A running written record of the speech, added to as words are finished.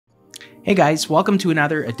Hey guys, welcome to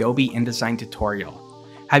another Adobe InDesign tutorial.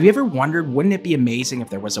 Have you ever wondered, wouldn't it be amazing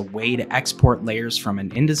if there was a way to export layers from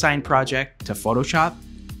an InDesign project to Photoshop?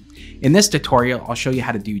 In this tutorial, I'll show you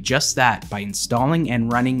how to do just that by installing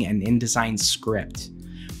and running an InDesign script.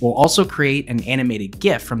 We'll also create an animated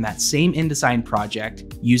GIF from that same InDesign project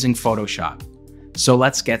using Photoshop. So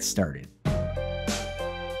let's get started.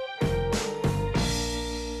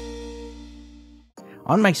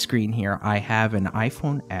 On my screen here, I have an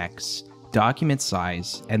iPhone X document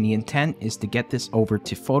size, and the intent is to get this over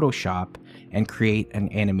to Photoshop and create an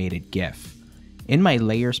animated GIF. In my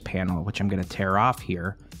layers panel, which I'm going to tear off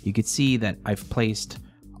here, you can see that I've placed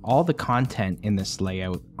all the content in this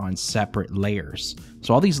layout on separate layers.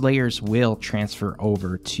 So all these layers will transfer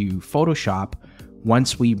over to Photoshop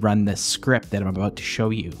once we run the script that I'm about to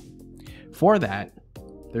show you. For that,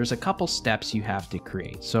 there's a couple steps you have to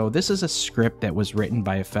create. So this is a script that was written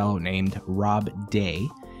by a fellow named Rob Day,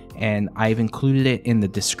 and I've included it in the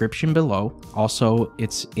description below. Also,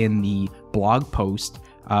 it's in the blog post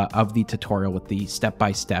of the tutorial with the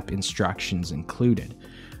step-by-step instructions included.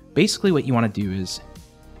 Basically, what you want to do is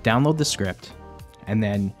download the script and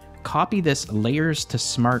then copy this layers to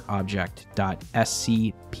smart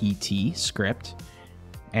object.scpt script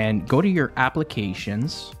and go to your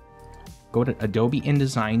applications. Go to Adobe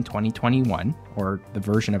InDesign 2021, or the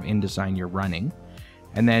version of InDesign you're running,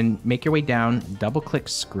 and then make your way down, double-click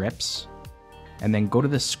Scripts, and then go to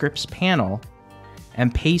the Scripts panel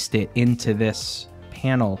and paste it into this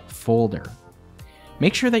panel folder.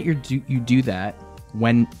 Make sure that you do that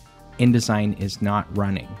when InDesign is not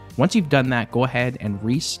running. Once you've done that, go ahead and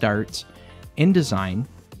restart InDesign,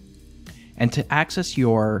 and to access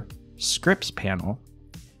your Scripts panel,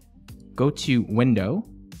 go to Window,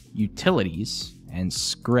 Utilities, and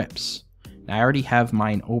Scripts. Now, I already have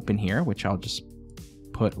mine open here, which I'll just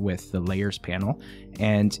put with the layers panel.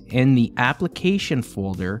 And in the application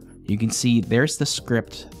folder, you can see there's the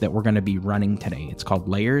script that we're going to be running today. It's called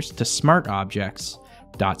layers to smart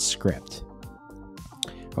objects.script.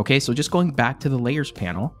 Okay, so just going back to the layers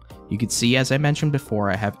panel, you can see, as I mentioned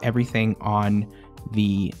before, I have everything on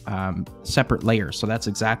the separate layers. So that's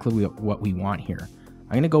exactly what we want here.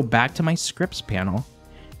 I'm going to go back to my scripts panel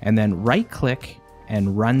and then right click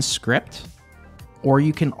and run script, or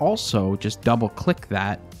you can also just double click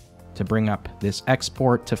that to bring up this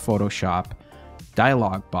export to Photoshop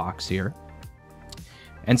dialog box here.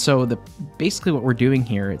 And so basically what we're doing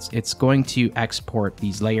here, it's going to export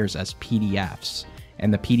these layers as PDFs,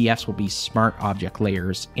 and the PDFs will be smart object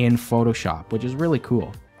layers in Photoshop, which is really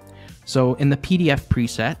cool. So in the PDF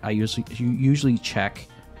preset, I usually check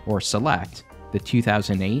or select the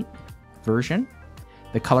 2008 version.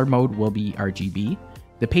 The color mode will be RGB.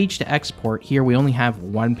 The page to export, here we only have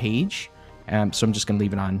one page, so I'm just going to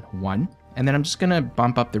leave it on 1. And then I'm just going to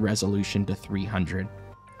bump up the resolution to 300,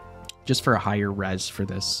 just for a higher res for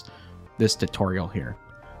this tutorial here.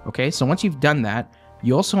 Okay, so once you've done that,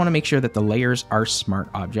 you also want to make sure that the layers are smart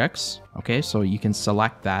objects. Okay, so you can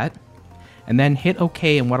select that, and then hit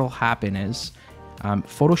OK, and what will happen is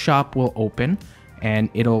Photoshop will open, and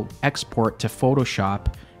it'll export to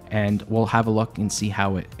Photoshop, and we'll have a look and see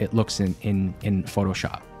how it looks in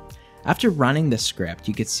Photoshop. After running the script,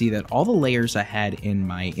 you can see that all the layers I had in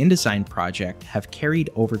my InDesign project have carried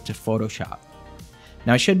over to Photoshop.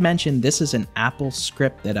 Now, I should mention this is an Apple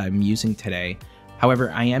script that I'm using today.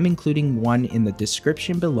 However, I am including one in the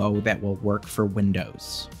description below that will work for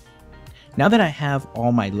Windows. Now that I have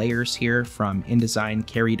all my layers here from InDesign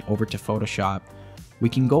carried over to Photoshop, we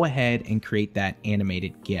can go ahead and create that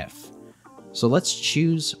animated GIF. So let's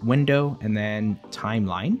choose Window and then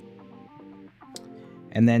Timeline,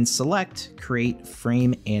 and then select Create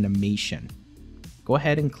Frame Animation. Go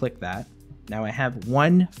ahead and click that. Now I have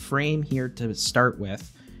one frame here to start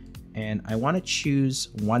with, and I want to choose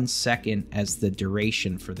 1 second as the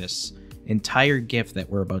duration for this entire GIF that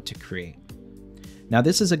we're about to create. Now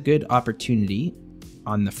this is a good opportunity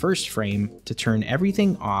on the first frame to turn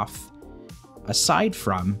everything off aside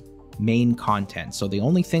from main content. So the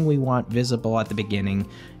only thing we want visible at the beginning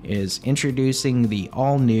is introducing the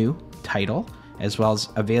all new title, as well as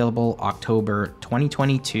available October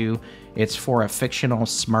 2022. It's for a fictional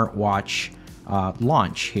smartwatch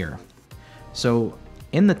launch here. So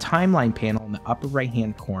in the timeline panel in the upper right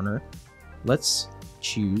hand corner, let's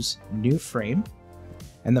choose new frame.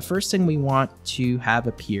 And the first thing we want to have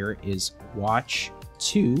appear is watch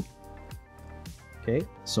 2. Okay,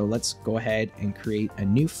 so let's go ahead and create a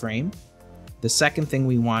new frame. The second thing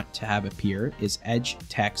we want to have appear is edge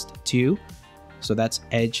text 2. So that's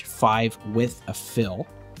edge 5 with a fill.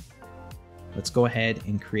 Let's go ahead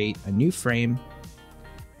and create a new frame.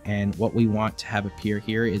 And what we want to have appear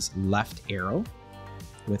here is left arrow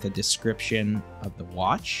with a description of the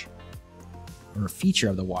watch, or a feature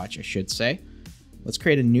of the watch, I should say. Let's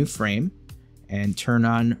create a new frame and turn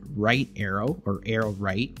on right arrow, or arrow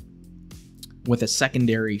right, with a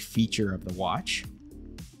secondary feature of the watch.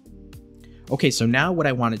 Okay, so now what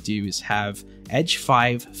I want to do is have edge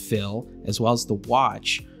 5 fill, as well as the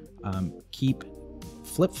watch keep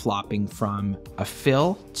flip-flopping from a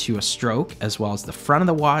fill to a stroke, as well as the front of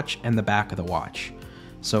the watch and the back of the watch.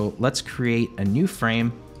 So let's create a new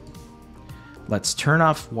frame. Let's turn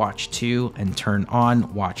off watch 2 and turn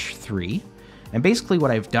on watch 3. And basically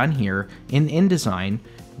what I've done here in InDesign,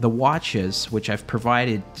 the watches which I've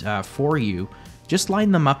provided for you, just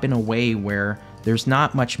line them up in a way where there's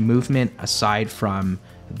not much movement aside from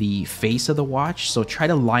the face of the watch. So try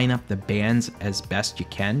to line up the bands as best you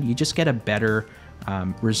can. You just get a better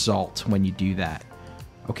result when you do that.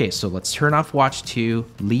 Okay, so let's turn off watch 2,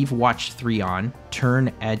 leave watch 3 on,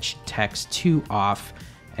 turn edge text 2 off,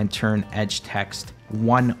 and turn edge text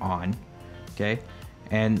 1 on. Okay,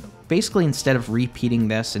 and basically instead of repeating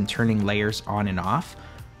this and turning layers on and off,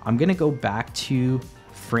 I'm gonna go back to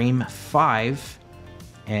frame 5,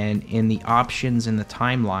 and in the options in the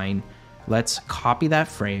timeline, let's copy that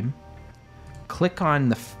frame, click on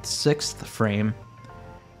the 6th frame,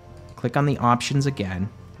 click on the options again,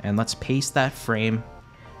 and let's paste that frame.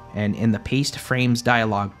 And in the paste frames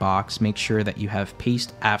dialog box, make sure that you have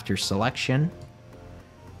paste after selection.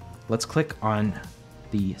 Let's click on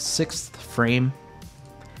the 6th frame.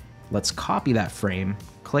 Let's copy that frame,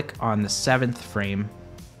 click on the 7th frame,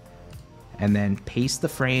 and then paste the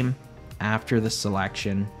frame after the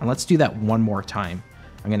selection. And let's do that one more time.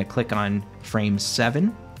 I'm going to click on frame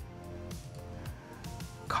 7,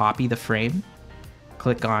 copy the frame,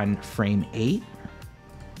 click on frame 8,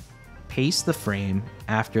 paste the frame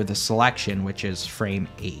after the selection, which is frame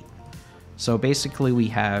 8. So basically we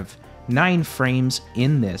have 9 frames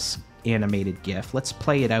in this animated GIF. Let's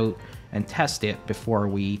play it out and test it before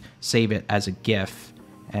we save it as a GIF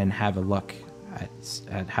and have a look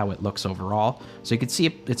at how it looks overall. So you can see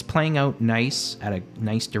it's playing out nice at a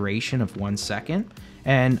nice duration of 1 second.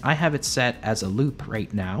 And I have it set as a loop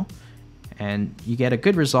right now. And you get a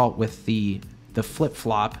good result with the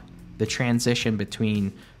flip-flop, the transition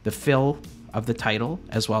between the fill of the title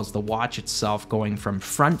as well as the watch itself going from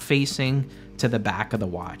front facing to the back of the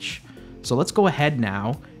watch. So let's go ahead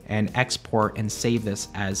now and export and save this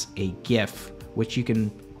as a GIF, which you can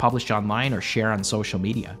publish online or share on social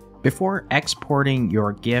media. Before exporting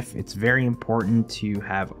your GIF, it's very important to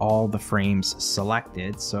have all the frames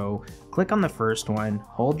selected. So click on the first one,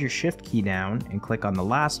 hold your shift key down and click on the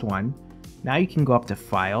last one. Now you can go up to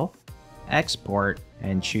File, Export,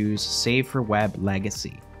 and choose Save for Web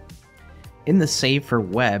Legacy. In the Save for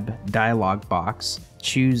Web dialog box,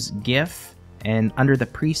 choose GIF, and under the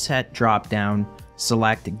preset dropdown,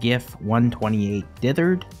 select GIF 128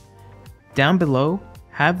 dithered. Down below,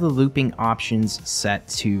 have the looping options set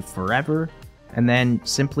to forever, and then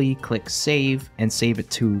simply click Save and save it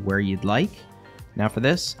to where you'd like. Now for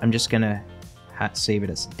this, I'm just gonna save it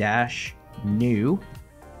as -new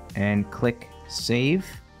and click Save.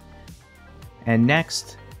 And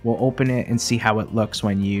next, we'll open it and see how it looks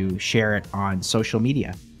when you share it on social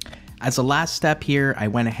media. As a last step here, I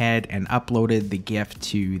went ahead and uploaded the GIF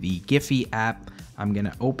to the Giphy app. I'm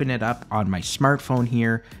gonna open it up on my smartphone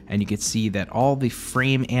here, and you can see that all the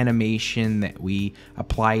frame animation that we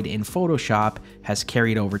applied in Photoshop has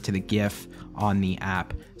carried over to the GIF on the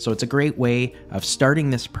app. So it's a great way of starting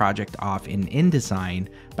this project off in InDesign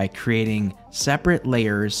by creating separate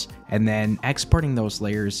layers and then exporting those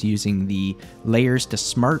layers using the Layers to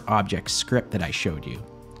Smart Objects script that I showed you.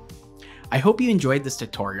 I hope you enjoyed this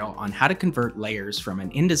tutorial on how to convert layers from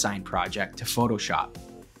an InDesign project to Photoshop.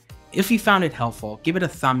 If you found it helpful, give it a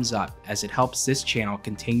thumbs up as it helps this channel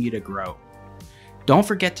continue to grow. Don't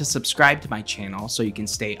forget to subscribe to my channel so you can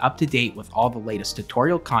stay up to date with all the latest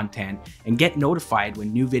tutorial content and get notified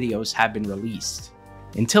when new videos have been released.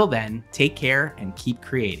 Until then, take care and keep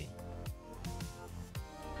creating.